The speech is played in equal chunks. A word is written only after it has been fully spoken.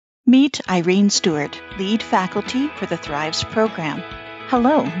Meet Irene Stewart, lead faculty for the Thrives program.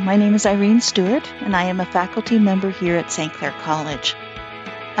 Hello, my name is Irene Stewart, and I am a faculty member here at St. Clair College.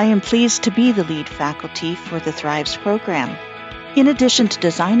 I am pleased to be the lead faculty for the Thrives program. In addition to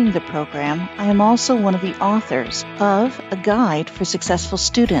designing the program, I am also one of the authors of A Guide for Successful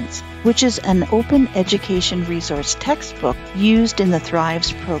Students, which is an open education resource textbook used in the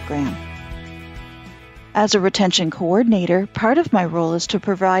Thrives program. As a retention coordinator, part of my role is to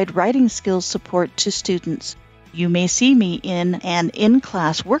provide writing skills support to students. You may see me in an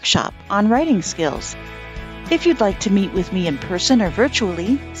in-class workshop on writing skills. If you'd like to meet with me in person or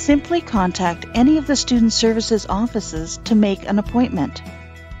virtually, simply contact any of the Student Services offices to make an appointment.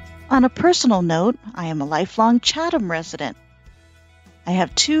 On a personal note, I am a lifelong Chatham resident. I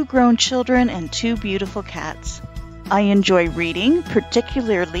have 2 grown children and 2 beautiful cats. I enjoy reading,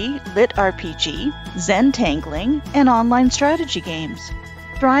 particularly Lit RPG, Zentangling, and online strategy games.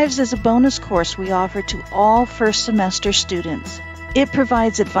 Thrives is a bonus course we offer to all first semester students. It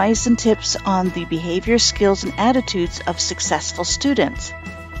provides advice and tips on the behavior, skills, and attitudes of successful students.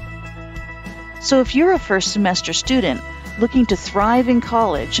 So if you're a first semester student looking to thrive in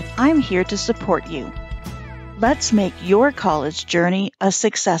college, I'm here to support you. Let's make your college journey a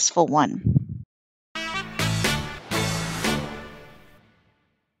successful one.